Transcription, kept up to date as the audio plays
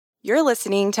You're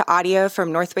listening to audio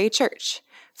from Northway Church.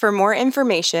 For more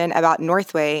information about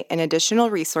Northway and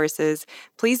additional resources,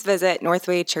 please visit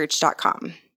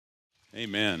northwaychurch.com.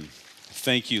 Amen.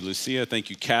 Thank you, Lucia.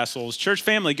 Thank you, Castles. Church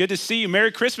family, good to see you.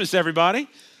 Merry Christmas, everybody.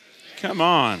 Come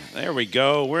on. There we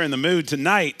go. We're in the mood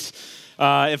tonight.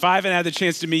 If I haven't had the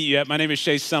chance to meet you yet, my name is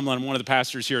Shay Sumlin. I'm one of the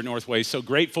pastors here at Northway. So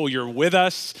grateful you're with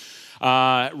us.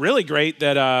 Really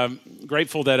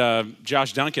grateful that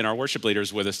Josh Duncan, our worship leader,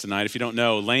 is with us tonight. If you don't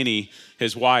know, Lainey,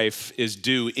 his wife, is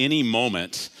due any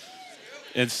moment.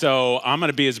 And so I'm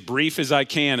going to be as brief as I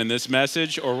can in this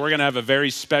message, or we're going to have a very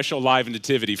special live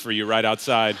nativity for you right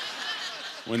outside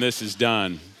when this is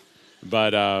done.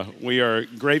 But we are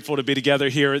grateful to be together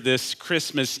here this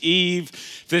Christmas Eve.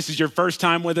 If this is your first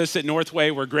time with us at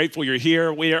Northway, we're grateful you're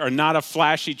here. We are not a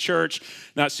flashy church,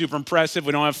 not super impressive.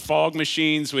 We don't have fog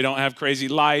machines. We don't have crazy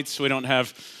lights. We don't have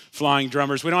flying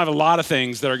drummers. We don't have a lot of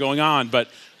things that are going on. But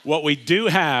what we do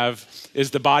have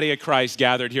is the body of Christ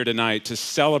gathered here tonight to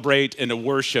celebrate and to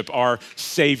worship our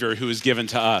Savior who is given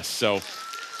to us. So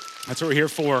that's what we're here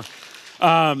for.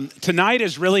 Tonight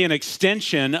is really an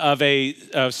extension of a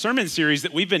sermon series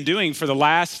that we've been doing for the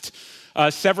last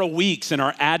several weeks in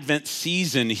our Advent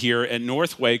season here at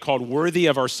Northway called Worthy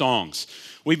of Our Songs.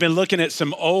 We've been looking at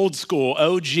some old school,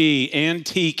 OG,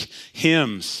 antique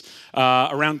hymns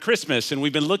around Christmas, and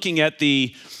we've been looking at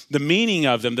the meaning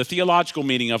of them, the theological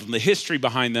meaning of them, the history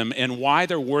behind them, and why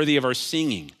they're worthy of our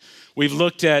singing. We've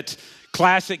looked at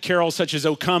classic carols such as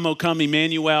O Come,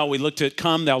 Emmanuel. We looked at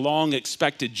Come, Thou Long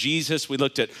Expected Jesus. We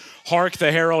looked at Hark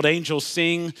the Herald Angels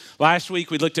Sing. Last week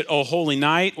we looked at O Holy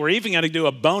Night. We're even going to do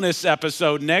a bonus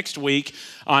episode next week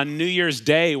on New Year's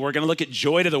Day. We're going to look at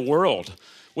Joy to the World,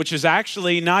 which is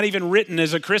actually not even written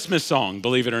as a Christmas song,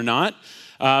 believe it or not.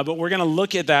 But we're going to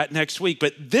look at that next week.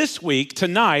 But this week,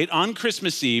 tonight, on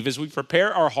Christmas Eve, as we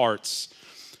prepare our hearts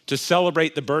to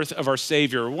celebrate the birth of our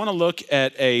Savior, we want to look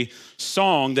at a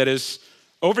song that has,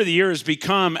 over the years,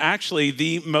 become actually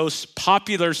the most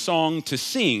popular song to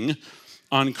sing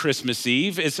on Christmas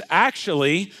Eve. It's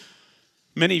actually,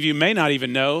 many of you may not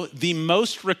even know, the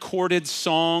most recorded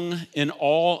song in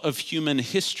all of human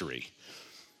history.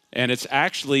 And it's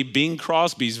actually, Bing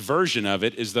Crosby's version of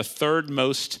it is the third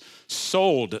most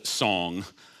sold song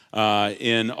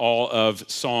in all of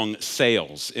song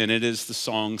sales. And it is the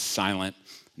song Silent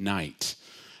Night.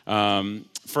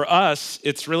 For us,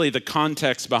 it's really the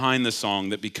context behind the song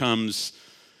that becomes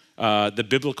the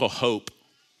biblical hope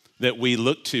that we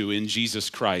look to in Jesus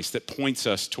Christ, that points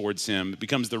us towards him. It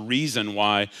becomes the reason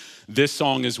why this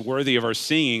song is worthy of our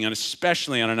singing, and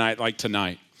especially on a night like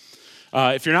tonight.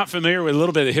 If you're not familiar with a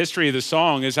little bit of the history of the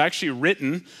song, it's actually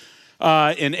written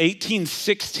in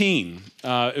 1816.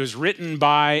 It was written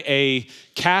by a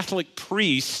Catholic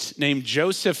priest named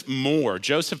Joseph Mohr.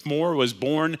 Joseph Mohr was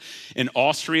born in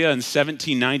Austria in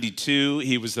 1792.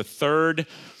 He was the third,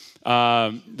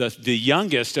 the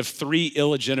youngest of three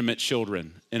illegitimate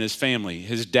children in his family.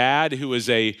 His dad, who was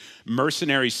a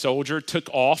mercenary soldier, took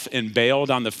off and bailed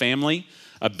on the family,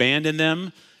 abandoned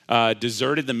them,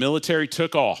 deserted the military,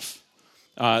 took off.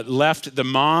 Left the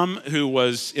mom, who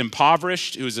was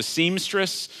impoverished, who was a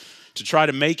seamstress, to try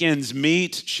to make ends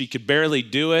meet. She could barely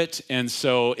do it. And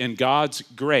so in God's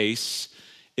grace,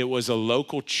 it was a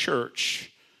local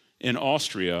church in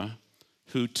Austria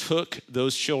who took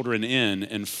those children in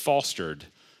and fostered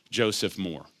Joseph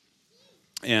Mohr.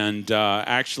 And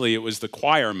actually, it was the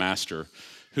choir master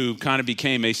who kind of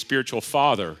became a spiritual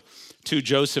father to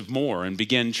Joseph Mohr and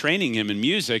began training him in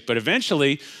music. But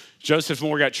eventually, Joseph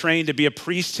Mohr got trained to be a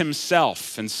priest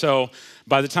himself. And so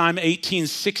by the time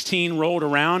 1816 rolled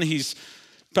around, he's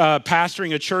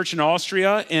pastoring a church in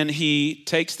Austria, and he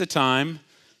takes the time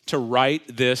to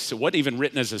write this. It wasn't even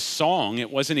written as a song.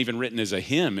 It wasn't even written as a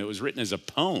hymn. It was written as a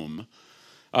poem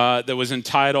that was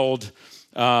entitled,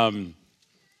 let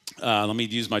me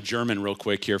use my German real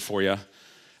quick here for you,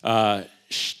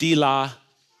 Stille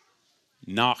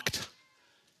Nacht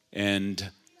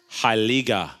and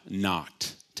Heilige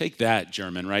Nacht. Take that,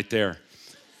 German, right there.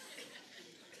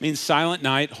 It means silent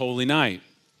night, holy night.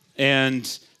 And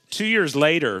 2 years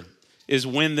later is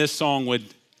when this song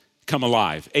would come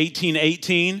alive.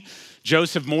 1818,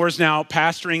 Joseph Mohr is now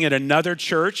pastoring at another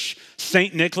church,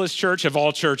 St. Nicholas Church of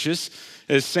all churches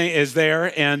is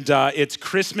there. And it's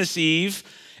Christmas Eve,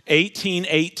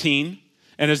 1818.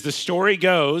 And as the story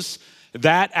goes,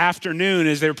 that afternoon,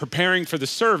 as they're preparing for the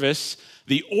service,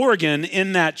 the organ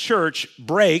in that church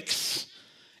breaks,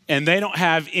 and they don't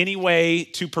have any way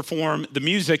to perform the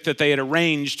music that they had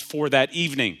arranged for that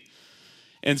evening.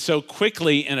 And so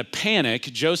quickly, in a panic,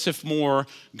 Joseph Mohr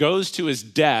goes to his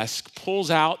desk, pulls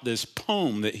out this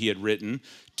poem that he had written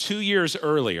 2 years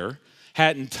earlier,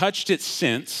 hadn't touched it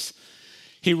since.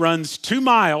 He runs 2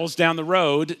 miles down the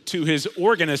road to his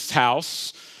organist's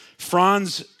house,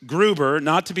 Franz Gruber,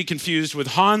 not to be confused with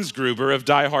Hans Gruber of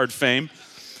Die Hard fame,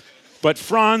 but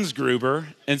Franz Gruber,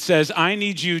 and says, I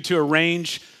need you to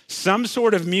arrange some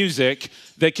sort of music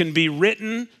that can be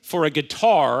written for a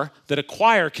guitar that a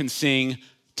choir can sing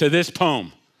to this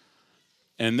poem.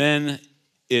 And then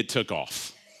it took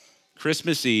off.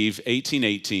 Christmas Eve,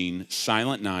 1818,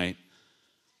 Silent Night,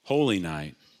 Holy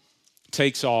Night,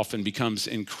 takes off and becomes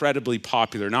incredibly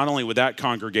popular, not only with that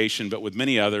congregation, but with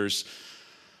many others,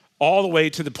 all the way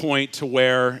to the point to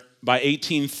where by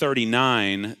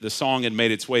 1839, the song had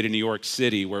made its way to New York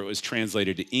City, where it was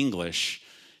translated to English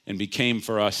and became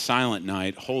for us Silent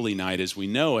Night, Holy Night as we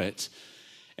know it,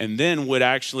 and then would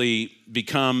actually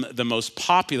become the most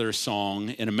popular song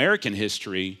in American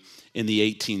history in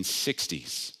the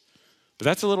 1860s. But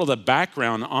that's a little of the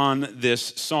background on this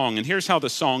song. And here's how the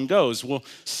song goes. We'll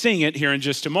sing it here in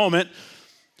just a moment.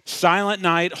 Silent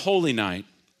night, holy night.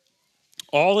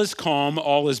 All is calm,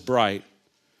 all is bright.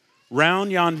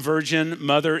 Round yon virgin,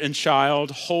 mother and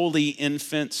child, holy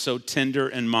infant, so tender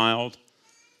and mild.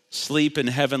 Sleep in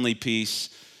heavenly peace,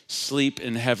 sleep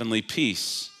in heavenly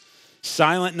peace.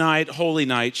 Silent night, holy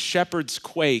night, shepherds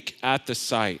quake at the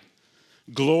sight.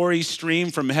 Glory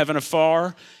stream from heaven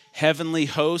afar, heavenly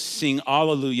hosts sing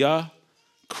Alleluia.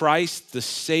 Christ the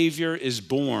Savior is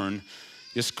born.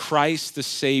 Yes, Christ the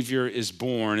Savior is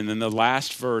born. And then the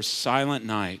last verse, silent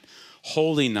night,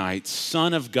 holy night,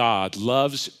 Son of God,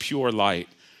 love's pure light.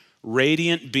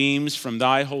 Radiant beams from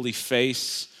thy holy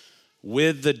face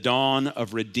with the dawn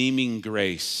of redeeming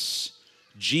grace.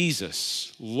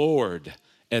 Jesus, Lord,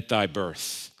 at thy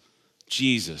birth.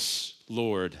 Jesus,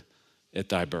 Lord, at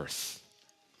thy birth.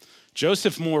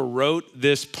 Joseph Moore wrote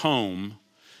this poem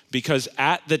because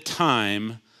at the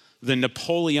time, the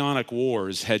Napoleonic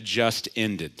Wars had just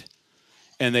ended,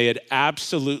 and they had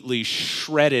absolutely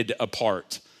shredded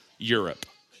apart Europe,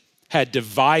 had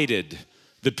divided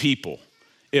the people.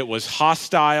 It was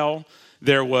hostile.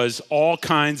 There was all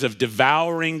kinds of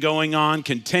devouring going on,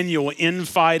 continual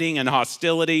infighting and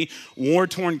hostility,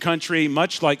 war-torn country,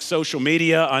 much like social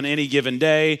media on any given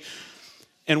day.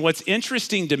 And what's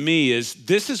interesting to me is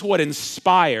this is what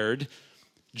inspired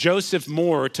Joseph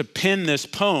Moore to pen this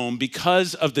poem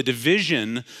because of the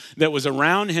division that was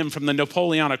around him from the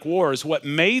Napoleonic Wars. What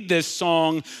made this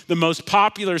song the most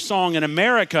popular song in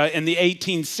America in the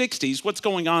 1860s? What's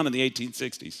going on in the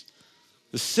 1860s?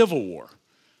 The Civil War,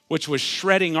 which was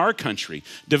shredding our country,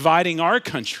 dividing our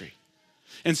country.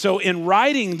 And so in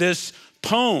writing this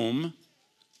poem,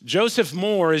 Joseph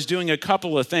Moore is doing a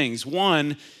couple of things.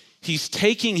 One, he's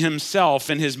taking himself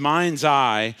in his mind's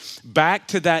eye back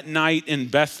to that night in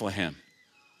Bethlehem,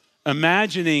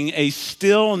 imagining a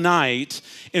still night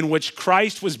in which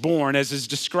Christ was born, as is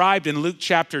described in Luke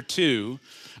chapter 2,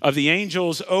 of the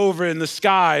angels over in the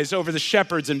skies, over the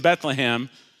shepherds in Bethlehem,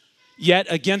 yet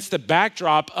against the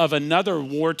backdrop of another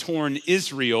war-torn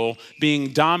Israel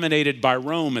being dominated by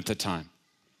Rome at the time.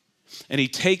 And he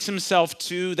takes himself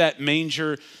to that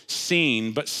manger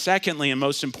scene. But secondly, and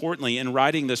most importantly, in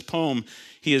writing this poem,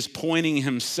 he is pointing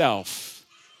himself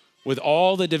with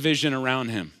all the division around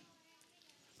him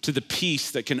to the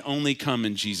peace that can only come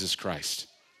in Jesus Christ.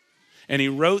 And he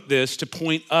wrote this to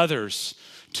point others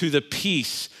to the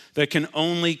peace that can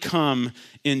only come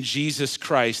in Jesus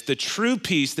Christ, the true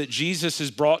peace that Jesus has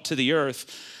brought to the earth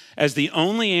as the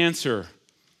only answer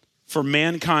for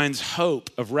mankind's hope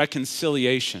of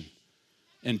reconciliation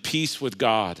and peace with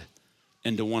God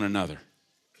and to one another.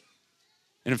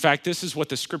 And in fact, this is what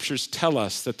the scriptures tell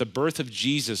us that the birth of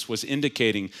Jesus was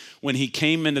indicating when he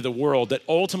came into the world, that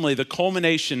ultimately the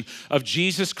culmination of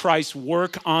Jesus Christ's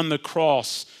work on the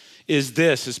cross is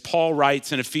this, as Paul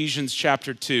writes in Ephesians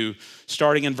chapter 2,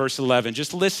 starting in verse 11.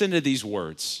 Just listen to these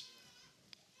words.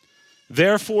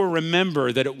 Therefore,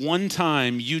 remember that at one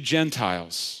time you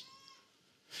Gentiles,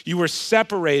 you were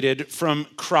separated from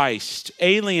Christ,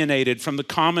 alienated from the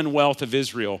commonwealth of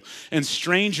Israel, and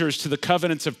strangers to the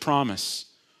covenants of promise,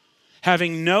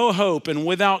 having no hope and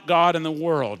without God in the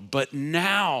world. But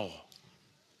now,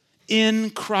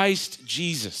 in Christ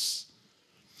Jesus,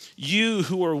 you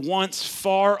who were once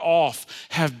far off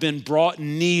have been brought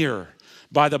near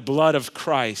by the blood of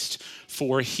Christ,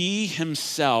 for he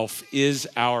himself is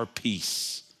our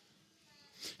peace,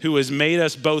 who has made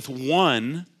us both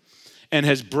one and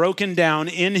has broken down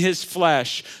in his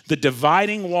flesh the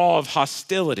dividing wall of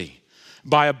hostility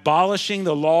by abolishing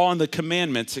the law and the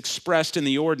commandments expressed in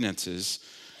the ordinances,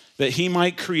 that he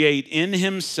might create in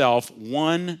himself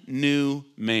one new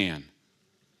man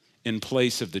in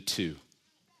place of the two,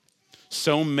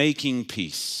 so making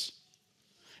peace,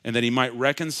 and that he might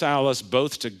reconcile us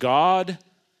both to God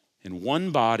in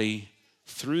one body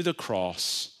through the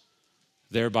cross,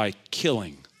 thereby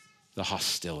killing the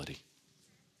hostility.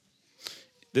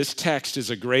 This text is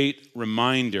a great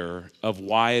reminder of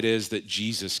why it is that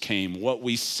Jesus came, what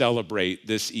we celebrate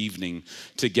this evening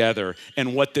together,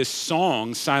 and what this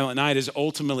song, Silent Night, is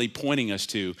ultimately pointing us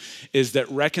to, is that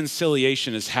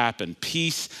reconciliation has happened.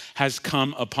 Peace has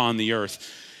come upon the earth.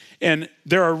 And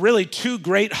there are really two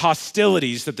great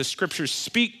hostilities that the scriptures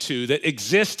speak to that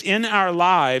exist in our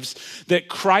lives that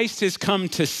Christ has come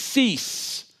to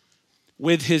cease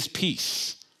with his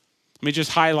peace. Let me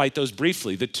just highlight those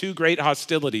briefly. The two great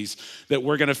hostilities that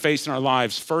we're going to face in our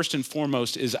lives, first and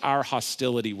foremost, is our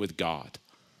hostility with God.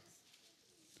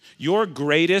 Your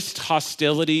greatest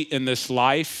hostility in this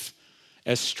life,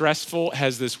 as stressful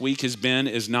as this week has been,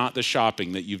 is not the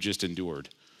shopping that you've just endured.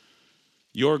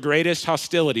 Your greatest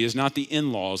hostility is not the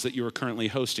in-laws that you are currently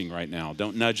hosting right now.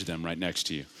 Don't nudge them right next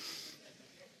to you.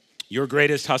 Your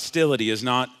greatest hostility is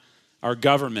not our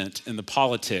government and the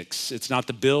politics. It's not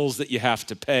the bills that you have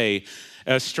to pay.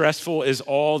 As stressful as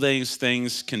all these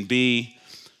things can be,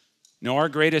 no, our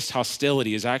greatest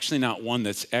hostility is actually not one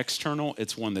that's external,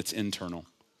 it's one that's internal.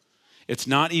 It's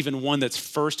not even one that's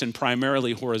first and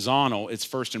primarily horizontal, it's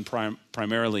first and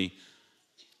primarily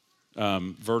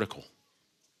vertical.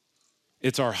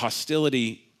 It's our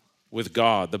hostility with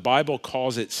God. The Bible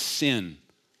calls it sin.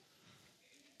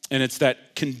 And it's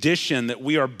that condition that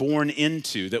we are born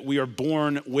into, that we are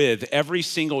born with, every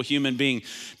single human being,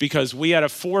 because we had a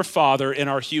forefather in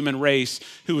our human race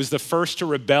who was the first to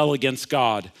rebel against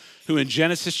God, who in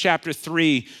Genesis chapter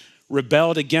 3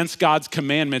 rebelled against God's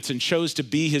commandments and chose to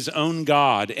be his own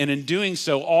God. And in doing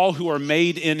so, all who are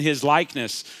made in his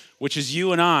likeness, which is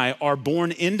you and I, are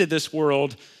born into this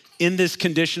world in this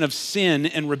condition of sin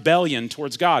and rebellion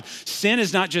towards God. Sin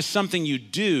is not just something you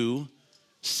do.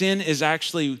 Sin is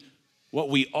actually what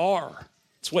we are.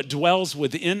 It's what dwells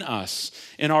within us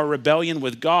in our rebellion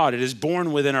with God. It is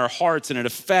born within our hearts and it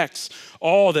affects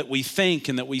all that we think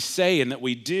and that we say and that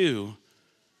we do.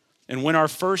 And when our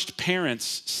first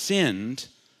parents sinned,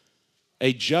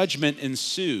 a judgment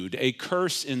ensued, a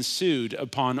curse ensued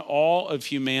upon all of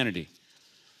humanity.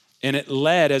 And it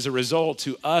led as a result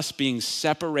to us being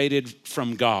separated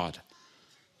from God,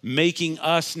 making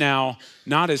us now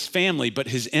not his family, but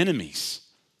his enemies.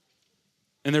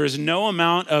 And there is no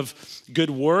amount of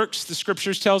good works, the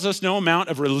scriptures tells us, no amount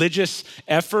of religious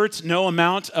efforts, no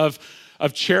amount of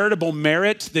charitable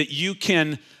merit that you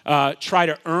can try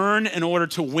to earn in order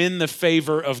to win the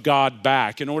favor of God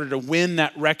back, in order to win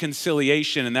that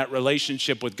reconciliation and that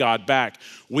relationship with God back.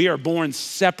 We are born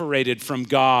separated from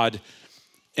God,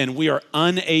 and we are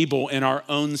unable in our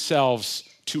own selves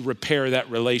to repair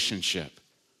that relationship.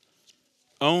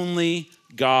 Only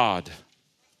God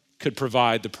could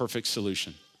provide the perfect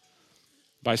solution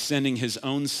by sending his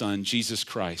own son, Jesus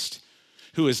Christ,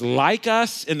 who is like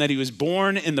us in that he was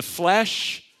born in the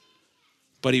flesh,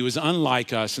 but he was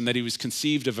unlike us in that he was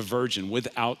conceived of a virgin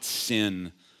without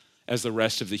sin as the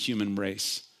rest of the human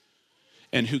race,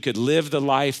 and who could live the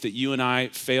life that you and I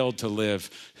failed to live,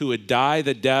 who would die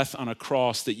the death on a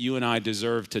cross that you and I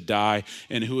deserved to die,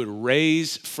 and who would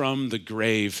raise from the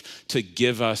grave to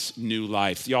give us new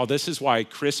life. Y'all, this is why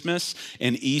Christmas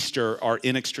and Easter are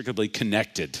inextricably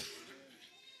connected,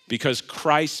 because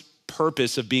Christ's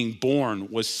purpose of being born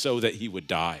was so that he would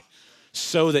die,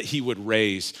 so that he would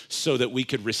raise, so that we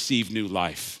could receive new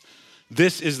life.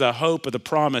 This is the hope of the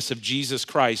promise of Jesus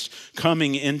Christ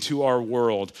coming into our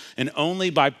world. And only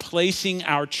by placing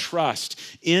our trust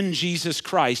in Jesus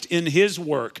Christ, in his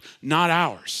work, not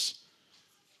ours,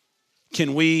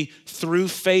 can we, through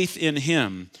faith in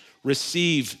him,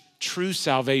 receive true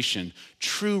salvation,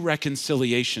 true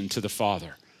reconciliation to the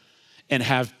Father, and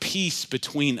have peace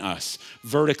between us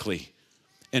vertically,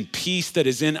 and peace that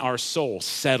is in our soul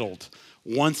settled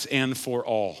once and for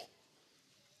all.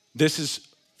 This is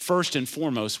first and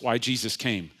foremost why Jesus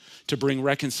came, to bring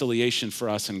reconciliation for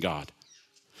us and God.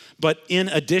 But in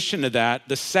addition to that,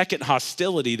 the second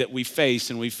hostility that we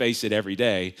face, and we face it every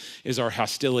day, is our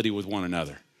hostility with one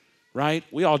another, right?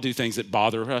 We all do things that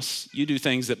bother us. You do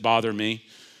things that bother me.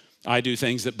 I do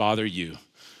things that bother you.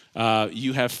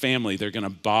 You have family, they're gonna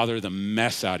bother the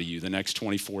mess out of you the next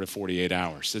 24 to 48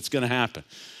 hours. It's gonna happen.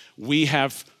 We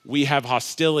have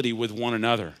hostility with one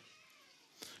another.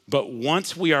 But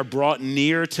once we are brought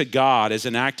near to God as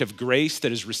an act of grace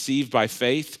that is received by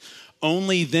faith,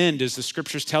 only then does the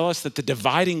scriptures tell us that the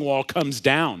dividing wall comes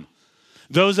down.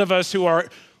 Those of us who are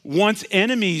once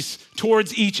enemies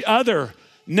towards each other,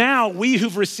 now we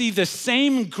who've received the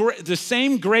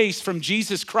same grace from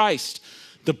Jesus Christ,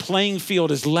 the playing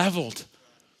field is leveled.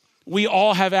 We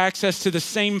all have access to the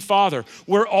same Father.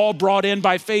 We're all brought in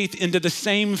by faith into the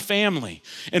same family,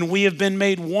 and we have been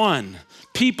made one.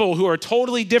 People who are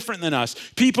totally different than us,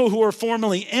 people who are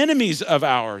formerly enemies of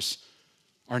ours,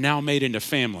 are now made into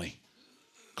family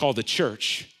called the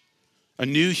church. A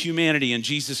new humanity in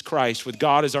Jesus Christ with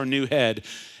God as our new head,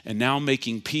 and now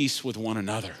making peace with one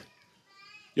another.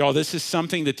 Y'all, this is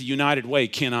something that the United Way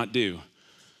cannot do.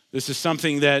 This is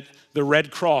something that the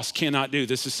Red Cross cannot do.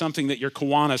 This is something that your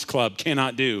Kiwanis Club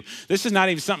cannot do. This is not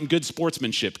even something good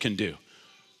sportsmanship can do.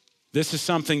 This is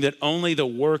something that only the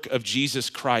work of Jesus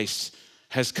Christ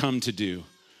has come to do,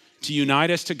 to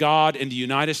unite us to God and to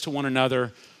unite us to one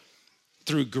another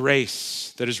through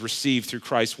grace that is received through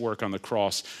Christ's work on the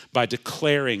cross by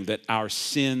declaring that our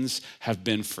sins have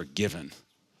been forgiven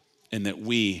and that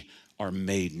we are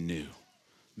made new.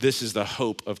 This is the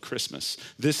hope of Christmas.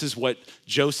 This is what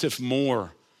Joseph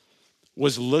Moore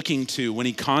was looking to when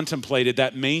he contemplated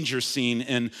that manger scene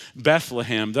in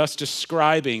Bethlehem, thus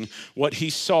describing what he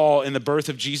saw in the birth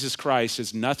of Jesus Christ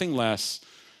as nothing less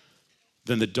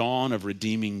than the dawn of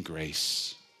redeeming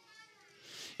grace.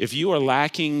 If you are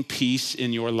lacking peace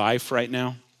in your life right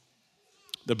now,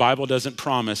 the Bible doesn't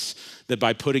promise that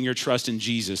by putting your trust in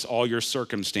Jesus, all your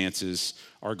circumstances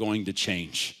are going to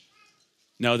change.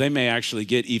 No, they may actually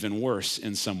get even worse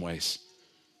in some ways.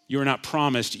 You are not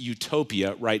promised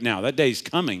utopia right now. That day's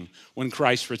coming when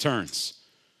Christ returns.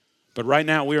 But right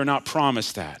now, we are not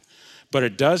promised that. But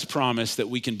it does promise that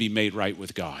we can be made right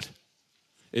with God.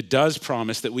 It does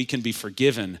promise that we can be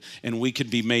forgiven and we can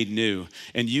be made new.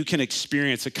 And you can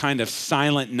experience a kind of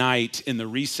silent night in the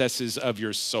recesses of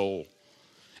your soul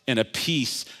and a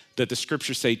peace that the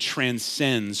scriptures say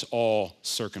transcends all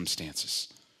circumstances.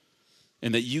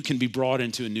 And that you can be brought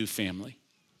into a new family.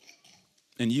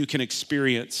 And you can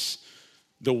experience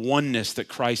the oneness that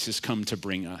Christ has come to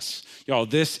bring us. Y'all,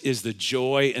 this is the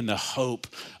joy and the hope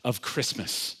of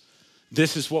Christmas.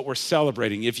 This is what we're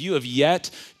celebrating. If you have yet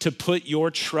to put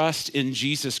your trust in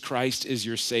Jesus Christ as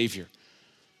your Savior,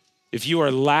 if you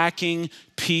are lacking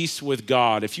peace with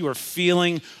God, if you are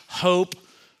feeling hope,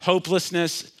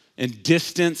 hopelessness, and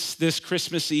distance this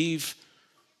Christmas Eve,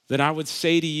 then I would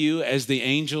say to you, as the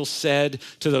angel said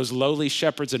to those lowly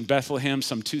shepherds in Bethlehem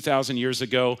some 2,000 years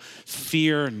ago,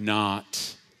 fear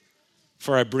not,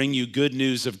 for I bring you good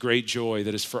news of great joy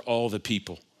that is for all the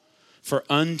people. For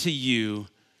unto you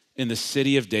in the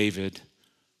city of David,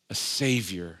 a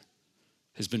Savior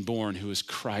has been born who is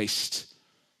Christ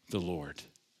the Lord.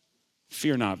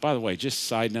 Fear not. By the way, just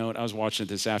side note, I was watching it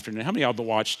this afternoon. How many of y'all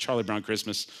watched Charlie Brown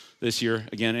Christmas this year?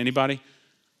 Again, anybody?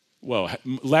 Well,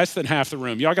 less than half the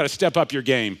room. Y'all got to step up your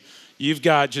game. You've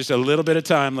got just a little bit of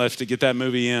time left to get that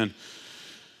movie in.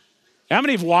 How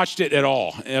many have watched it at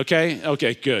all?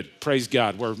 Okay, good. Praise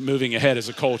God. We're moving ahead as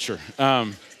a culture.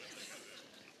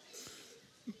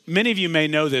 Many of you may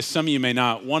know this, some of you may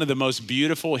not. One of the most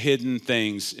beautiful hidden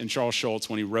things in Charles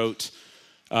Schulz when he wrote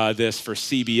this for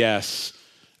CBS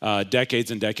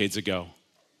decades and decades ago,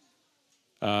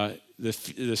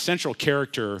 the central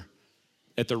character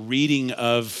at the reading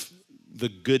of the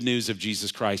good news of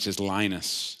Jesus Christ is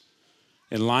Linus.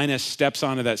 And Linus steps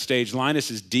onto that stage. Linus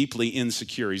is deeply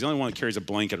insecure. He's the only one that carries a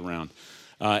blanket around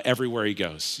everywhere he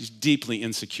goes. He's deeply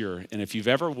insecure. And if you've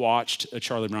ever watched A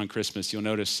Charlie Brown Christmas, you'll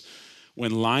notice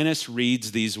when Linus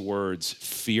reads these words,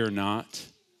 fear not,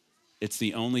 it's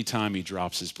the only time he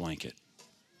drops his blanket.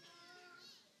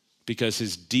 Because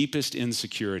his deepest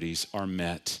insecurities are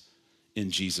met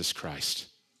in Jesus Christ.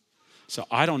 So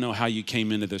I don't know how you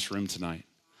came into this room tonight.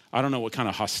 I don't know what kind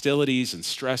of hostilities and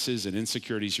stresses and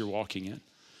insecurities you're walking in.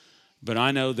 But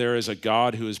I know there is a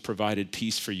God who has provided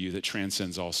peace for you that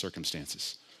transcends all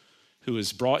circumstances, who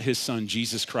has brought his son,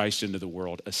 Jesus Christ, into the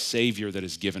world, a Savior that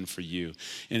is given for you.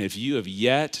 And if you have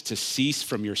yet to cease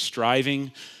from your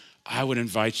striving, I would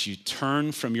invite you,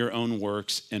 turn from your own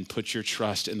works and put your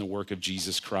trust in the work of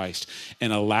Jesus Christ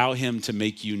and allow him to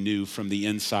make you new from the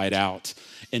inside out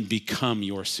and become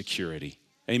your security.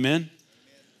 Amen?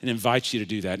 And invite you to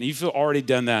do that. And if you've already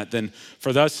done that, then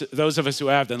for those of us who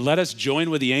have, then let us join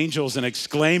with the angels in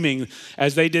exclaiming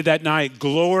as they did that night,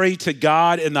 glory to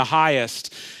God in the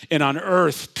highest, and on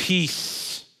earth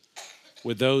peace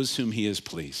with those whom he is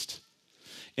pleased.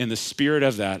 In the spirit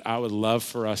of that, I would love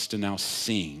for us to now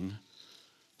sing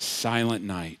Silent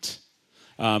Night.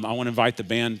 I want to invite the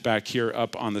band back here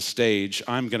up on the stage.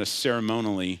 I'm going to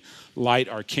ceremonially light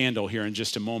our candle here in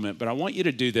just a moment, but I want you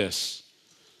to do this.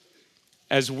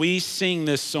 As we sing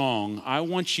this song, I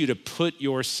want you to put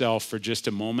yourself for just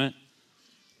a moment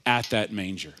at that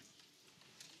manger,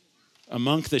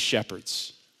 among the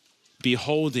shepherds,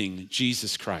 beholding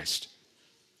Jesus Christ.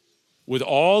 with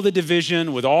all the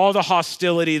division, with all the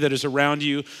hostility that is around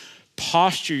you,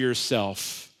 posture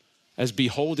yourself as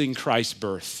beholding Christ's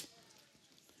birth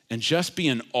and just be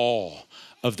in awe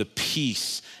of the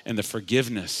peace and the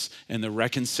forgiveness and the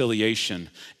reconciliation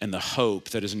and the hope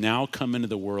that has now come into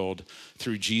the world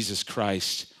through Jesus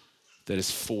Christ that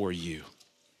is for you.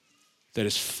 That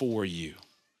is for you.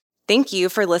 Thank you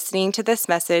for listening to this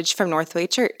message from Northway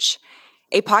Church.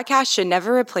 A podcast should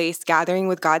never replace gathering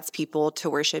with God's people to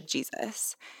worship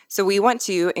Jesus. So we want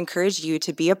to encourage you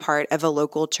to be a part of a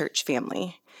local church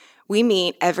family. We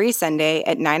meet every Sunday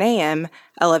at 9 a.m.,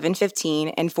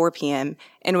 11:15, and 4 p.m.,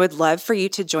 and would love for you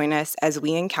to join us as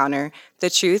we encounter the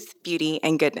truth, beauty,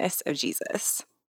 and goodness of Jesus.